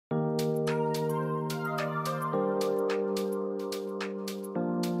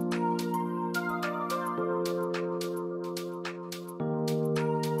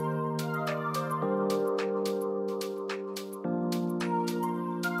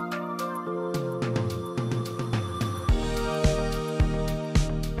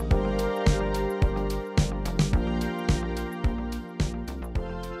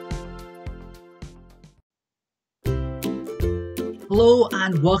Hello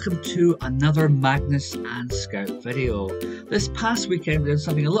and welcome to another Magnus and Scout video. This past weekend we did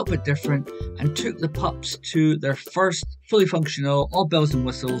something a little bit different and took the pups to their first fully functional, all bells and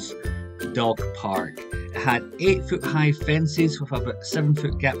whistles, dog park. It had 8-foot high fences with about a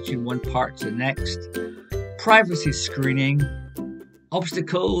 7-foot gap between one park to the next, privacy screening,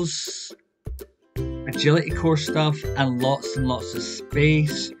 obstacles, agility course stuff, and lots of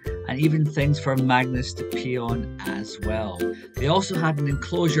space, and even things for Magnus to pee on as well. They also had an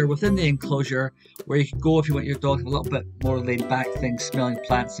enclosure within the enclosure where you could go if you want your dog to have a little bit more laid back things, smelling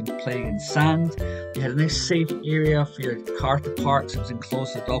plants and playing in sand. They had a nice safe area for your car to park, so it was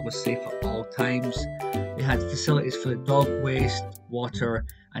enclosed, the dog was safe at all times. They had facilities for the dog waste, water,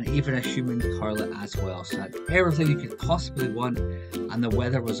 and even a human toilet as well. So it had everything you could possibly want, and the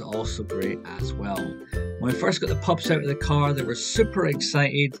weather was also great as well. When we first got the pups out of the car, they were super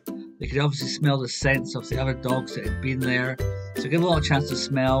excited. They could obviously smell the scents of the other dogs that had been there, so give them a little chance to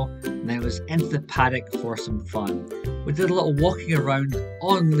smell, and then it was into the paddock for some fun. We did a little walking around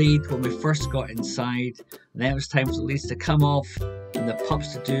on lead when we first got inside, and then it was time for the leads to come off and the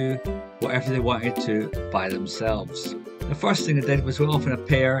pups to do whatever they wanted to by themselves. The first thing I did was went off in a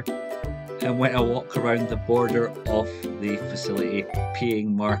pair and went a walk around the border of the facility, peeing,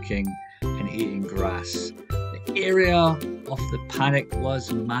 marking and eating grass. The area of the paddock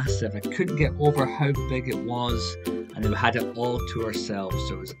was massive. I couldn't get over how big it was, and we had it all to ourselves,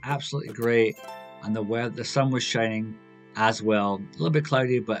 so it was absolutely great. And the sun was shining as well, a little bit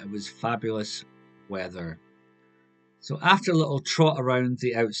cloudy, but it was fabulous weather. So after a little trot around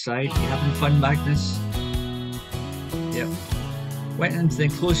the outside, you having fun, Magnus? Yep. Went into the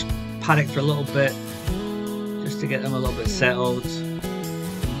enclosed paddock for a little bit, just to get them a little bit settled.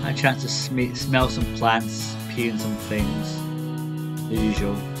 Had a chance to smell some plants, pee in some things, the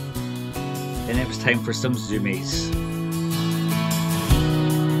usual. Then it was time for some zoomies.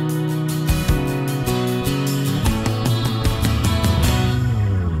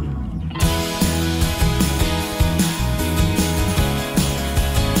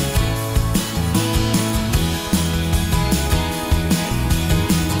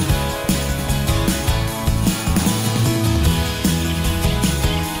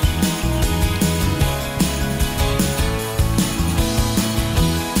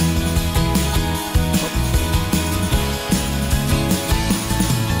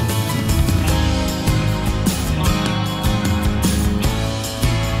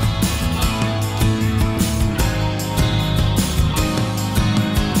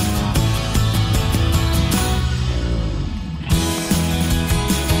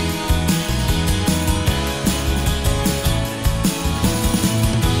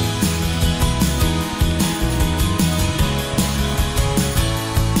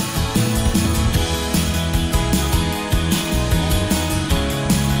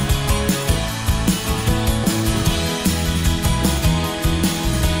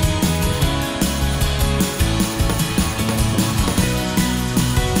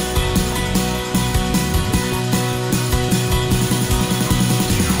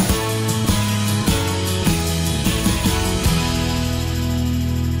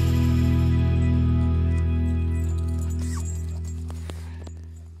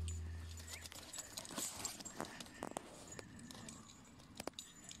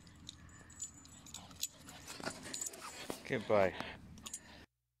 Goodbye.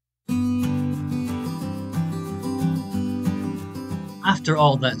 After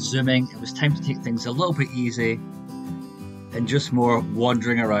all that zooming, it was time to take things a little bit easy and just more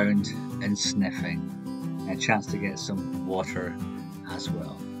wandering around and sniffing. And a chance to get some water as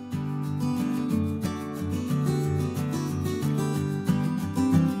well.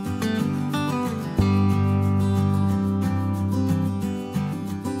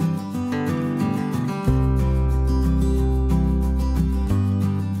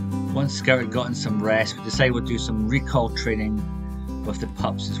 Once Scout had gotten some rest, we decided we'd do some recall training with the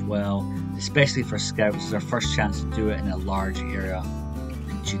pups as well, especially for Scout. This is our first chance to do it in a large area,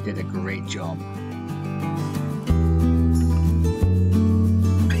 and she did a great job.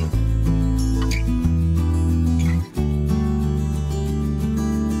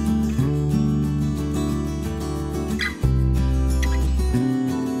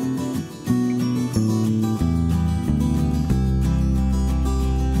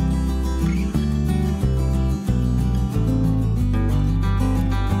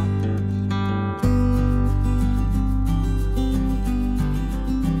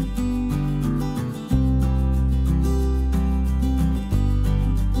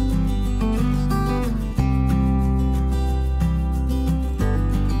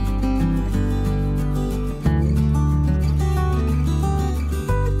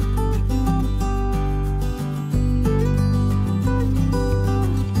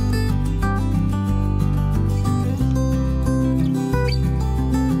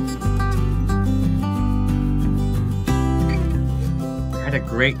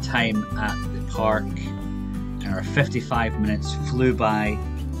 great time at the park, and our 55 minutes flew by.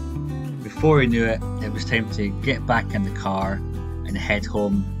 Before we knew it, it was time to get back in the car and head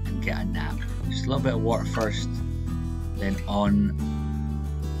home and get a nap. Just a little bit of water first, then on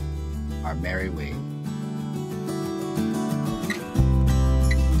our merry way.